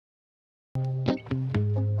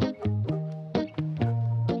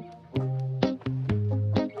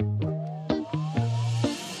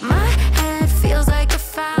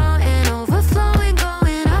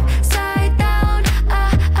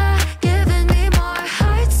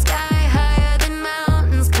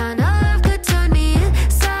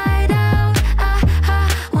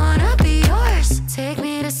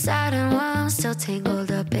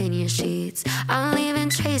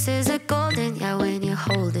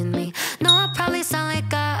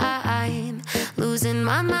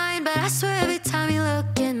my mind, but I swear every time you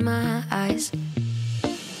look in my eyes,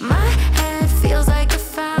 my head feels like a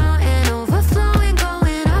fountain overflowing,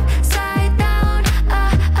 going upside down,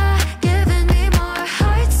 giving me more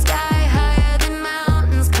heart, sky higher than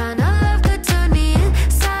mountains, kind of love could turn me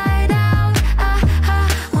inside out,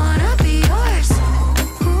 wanna be yours,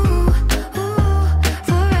 ooh,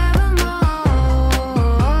 forevermore,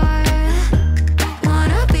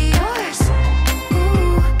 wanna be yours,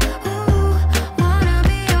 ooh, wanna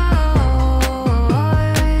be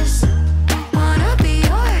yours, wanna be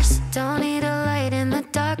yours. Don't need a light in the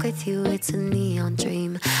dark with you, it's a neon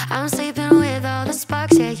dream. I'm sleeping with all the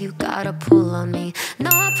sparks, yeah, you got a pull on me. No,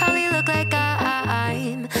 I probably look like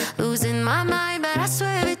I'm losing my mind, but I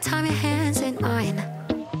swear every time your hands in mine,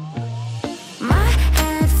 my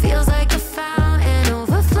head feels like a fountain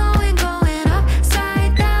overflowing, going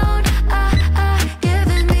upside down,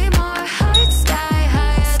 giving me more heart, sky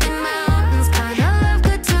higher than mountains, kind of love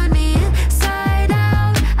could turn me inside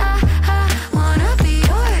out, wanna be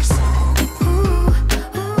yours, ooh,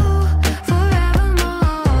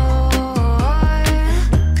 forevermore,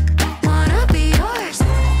 wanna be yours,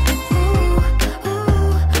 ooh,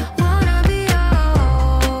 wanna be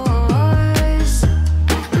yours.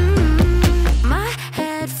 My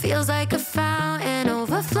head feels like a fountain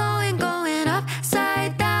overflowing, going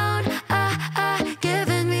upside down,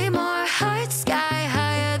 giving me more heart, sky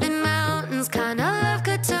higher than mountains, kind of love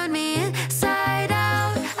could turn me inside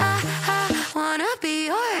out, wanna be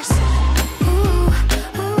yours, ooh,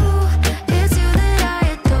 it's you that I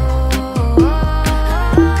adore,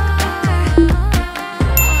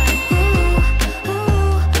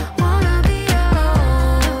 wanna be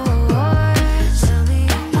yours,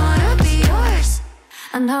 wanna be yours.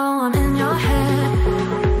 I know I'm in your head,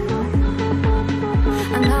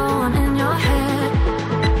 I know I'm in your head,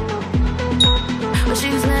 but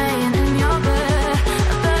she's laying in your bed,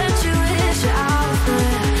 I bet you wish I was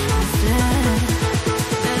there instead.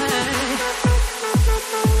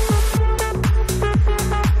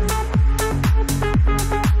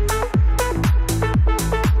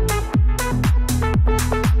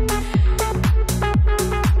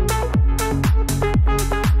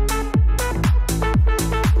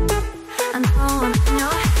 I know I'm in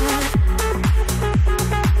your head,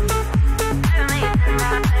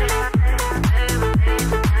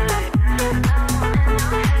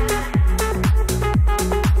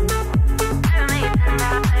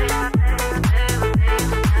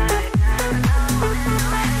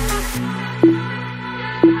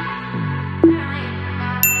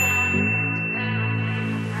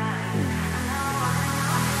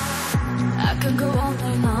 I could go all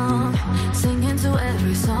night long, singing to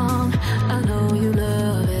every song. I know you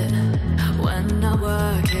love it when I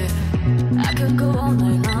work it. I could go all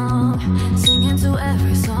night long, singing to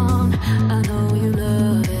every song. I know you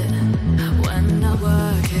love it when I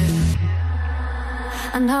work it.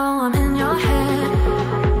 I know I'm in your head,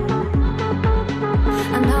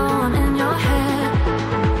 I know I'm in your head,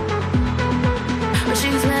 but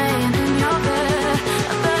she's laying in your bed,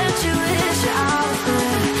 I bet you wish I was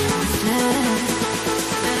there instead.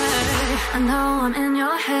 I know I'm in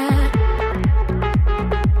your head,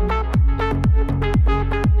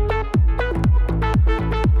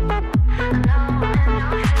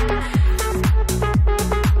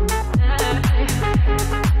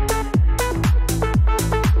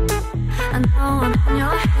 I know I'm in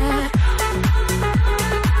your head.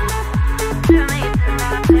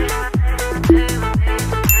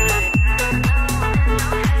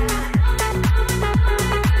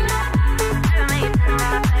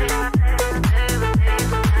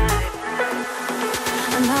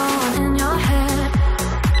 I know I'm in your head,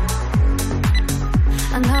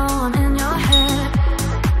 I know I'm in your head,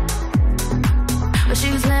 but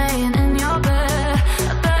she's laying in your bed,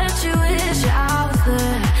 I bet you wish I was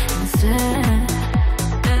there instead.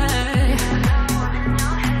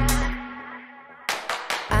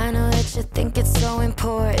 I know that you think it's so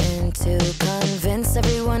important to convince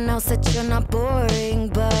everyone else that you're not boring,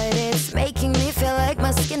 but it's making me feel like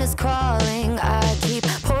my skin is crawling. I keep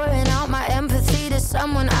pouring out my empathy to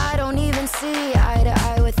someone I don't even see eye to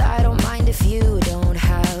eye with. I don't mind if you don't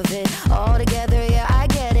have it all together, yeah, I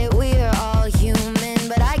get it, we're all human,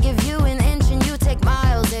 but I give you an inch and you take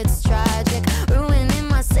miles, it's tragic, ruining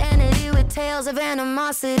my sanity with tales of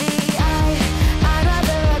animosity. I'd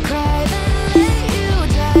rather cry than let you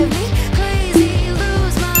drive me crazy,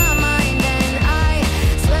 lose my mind, and I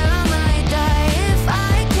swear I might die if I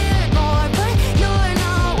cared more, but you're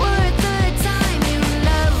not worth the time. You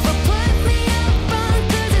never put me up front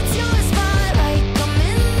 'cause it's your spotlight, I'm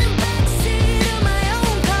in the backseat of my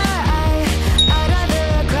own car. I'd rather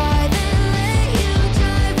cry than let you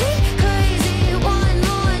drive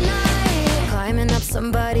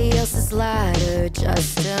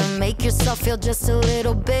feel just a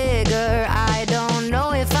little bigger. I don't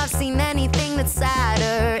know if I've seen anything that's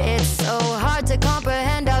sadder. It's so hard to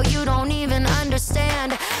comprehend how you don't even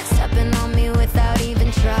understand. Stepping on me without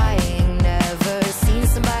even trying. Never seen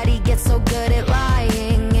somebody get so good at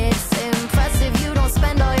lying. It's impressive you don't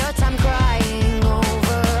spend all your time crying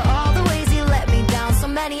over all the ways you let me down. So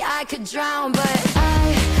many I could drown, but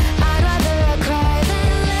I'd rather cry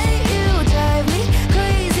than let you drive me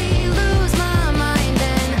crazy, lose my mind.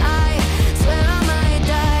 And I swear I might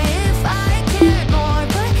die if I cared more,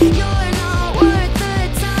 but you're not worth the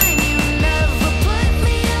time. You never put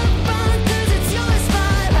me up front, 'cause it's your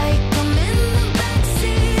spot. Like I'm in the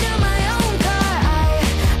backseat of my own car.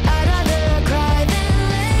 I'd rather cry than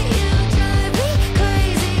let you drive me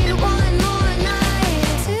crazy one more night.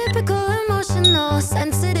 Typical emotional,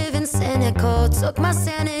 sensitive and cynical. Took my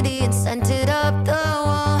sanity and sent it up the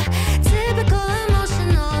wall. Typical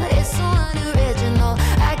emotional, it's so unoriginal.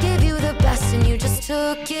 I gave you the best and you just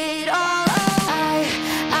took it all.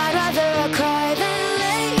 I'd rather cry than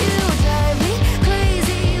let you drive me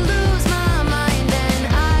crazy, lose my mind. And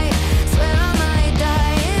I swear I might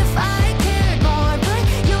die if I cared more, but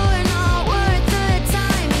you're not worth the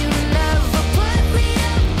time. You never put me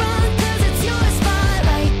up front, 'cause it's your spot.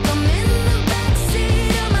 Like I'm in the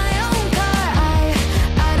backseat of my own car.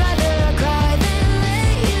 I'd rather cry than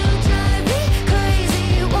let you drive me crazy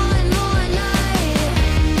one more night.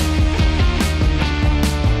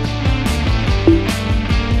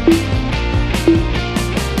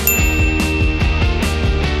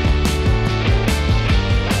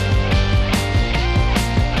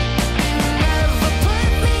 Never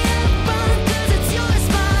put me up front, 'cause it's your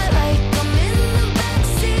spot. Like I'm in the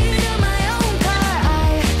backseat of my own car.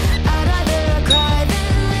 I'd rather cry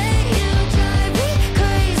than let you drive me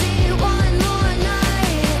crazy one more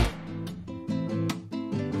night.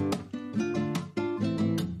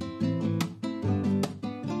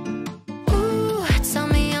 Ooh, tell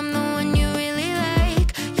me I'm the one you really like.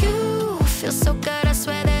 You feel so good, I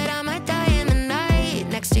swear that I might die in the night.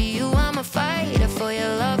 Next to you, I'm a fighter for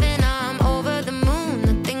your love, and I'm over the moon.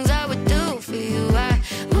 The things I would do for you, I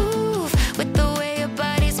move with the way your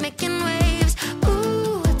body's making waves.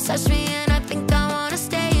 Ooh, touch me and I think I wanna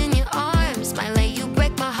stay in your arms. Might let you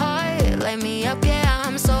break my heart, light me up, yeah,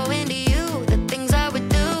 I'm so into you. The things I would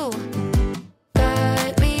do.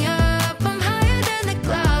 Got me up, I'm higher than the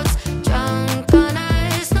clouds. Drunk on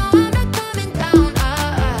ice, no, I'm not coming down.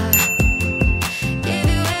 Give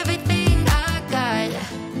you everything I got,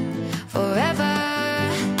 forever.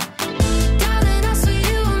 Darling, I swear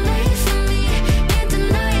you were made for me. Can't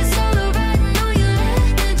deny it's all riding on your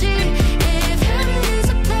energy. If heaven is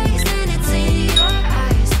a place, then it's in your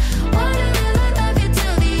eyes. Wanna love you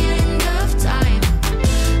till the end of time.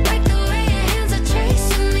 Like the way your hands are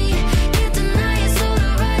tracing me. Can't deny it's all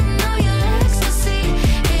riding on your ecstasy.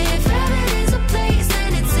 If heaven is a place,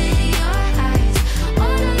 then it's in your eyes.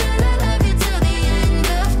 Wanna love you till the end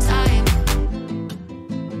of time.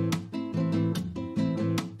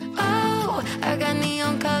 Oh, I got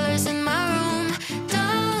neon colors in my room.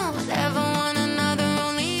 Don't ever want another,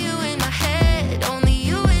 only you in my head, only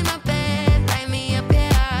you in my bed. Light me up,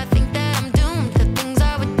 yeah, I think that I'm doomed. The things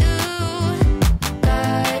I would do.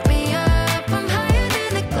 Got me up, I'm higher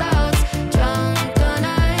than the clouds. Drunk on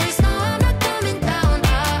ice, no, I'm not coming down.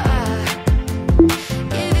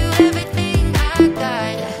 Give you everything I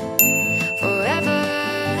got, forever.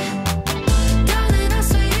 Darling, I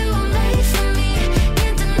swear you were made for me.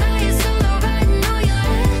 Can't deny it's all riding on your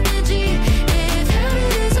energy. If heaven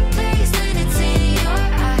is a place, then it's in your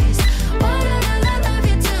eyes. Wanna love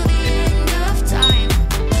you till the end of time.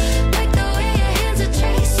 Like the way your hands are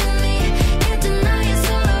tracing me. Can't deny it's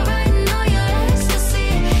all riding on your ecstasy.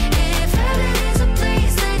 If heaven is a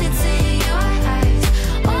place, then it's in your eyes.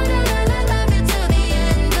 Wanna love you till the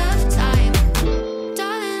end of time.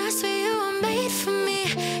 Darling, I swear you were made for me.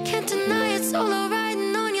 Can't deny it's all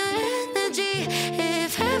riding on your energy.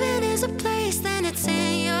 If heaven is a place, then it's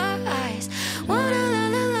in your eyes. Wanna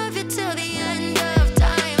love you till the end of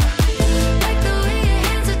time. Like the way your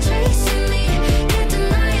hands are tracing me. Can't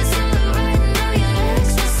deny it's all riding on your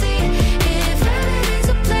ecstasy. If heaven is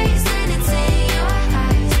a place, then it's in your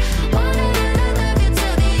eyes. Wanna love you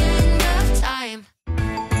till the end of time.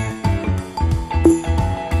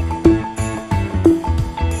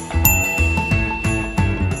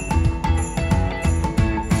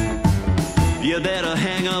 You better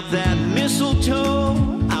hang up that mistletoe.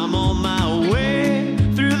 I'm on my way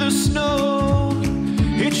through the snow.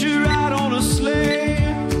 Hitch you right on a sleigh.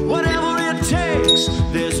 Whatever it takes,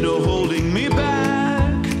 there's no holding me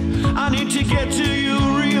back. I need to get to you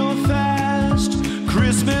real fast.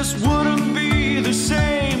 Christmas wouldn't be the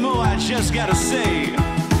same. Oh, I'd just gotta say,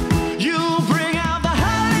 you bring out the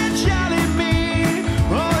holly jolly me.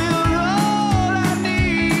 Oh, you're all I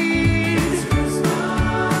need. It's Christmas.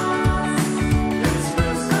 It's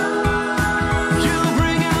Christmas. You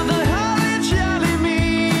bring out the holly jolly me.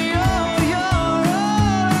 Oh, you're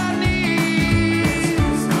all I need. It's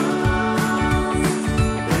Christmas.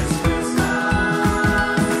 It's Christmas.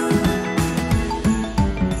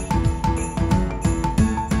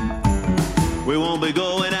 We won't be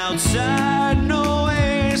going outside, no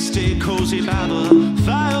way. Stay cozy by the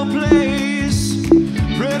fireplace.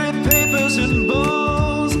 Pretty papers and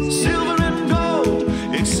bowls, silver and gold,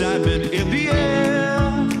 excitement in the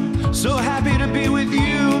air. So happy to be with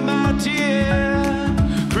you, my dear.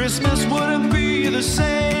 Christmas wouldn't be the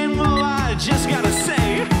same. Oh, I just gotta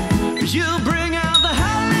say, you bring out the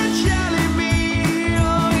holly jolly me.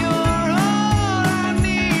 Oh, you're all I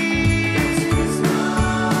need. It's Christmas.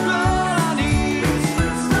 All I need. It's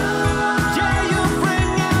Christmas. Yeah, you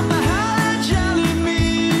bring out the holly jolly me.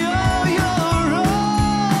 Oh, you're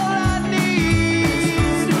all I need. It's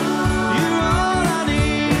Christmas. You're all I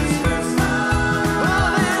need. It's Christmas. Oh,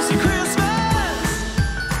 this Christmas.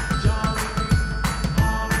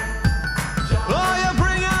 Oh, you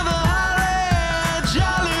bring out the holly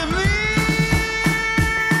jolly me.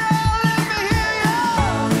 Oh, let me hear you.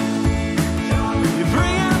 You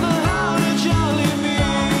bring out the holly jolly me.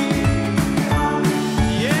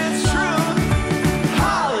 Yeah, it's true.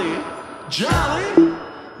 Holly jolly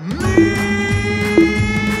me.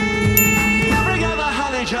 You bring out the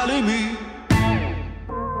holly jolly me.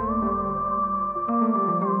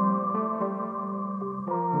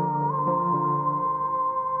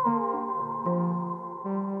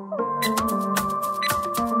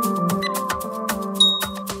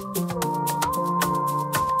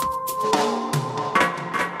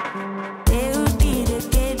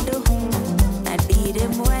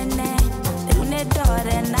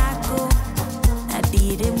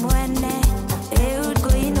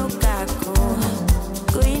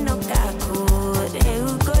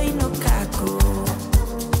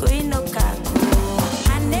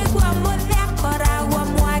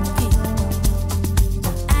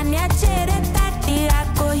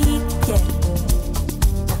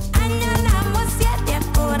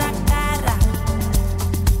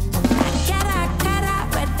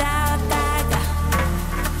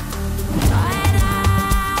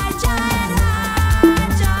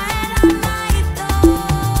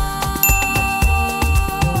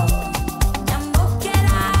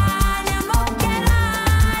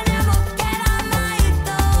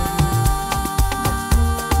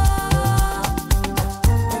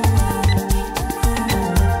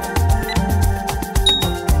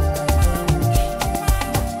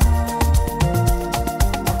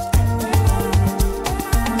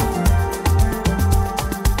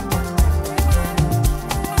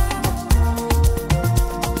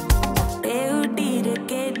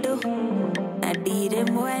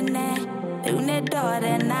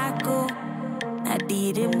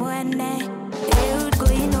 Nadire mwene,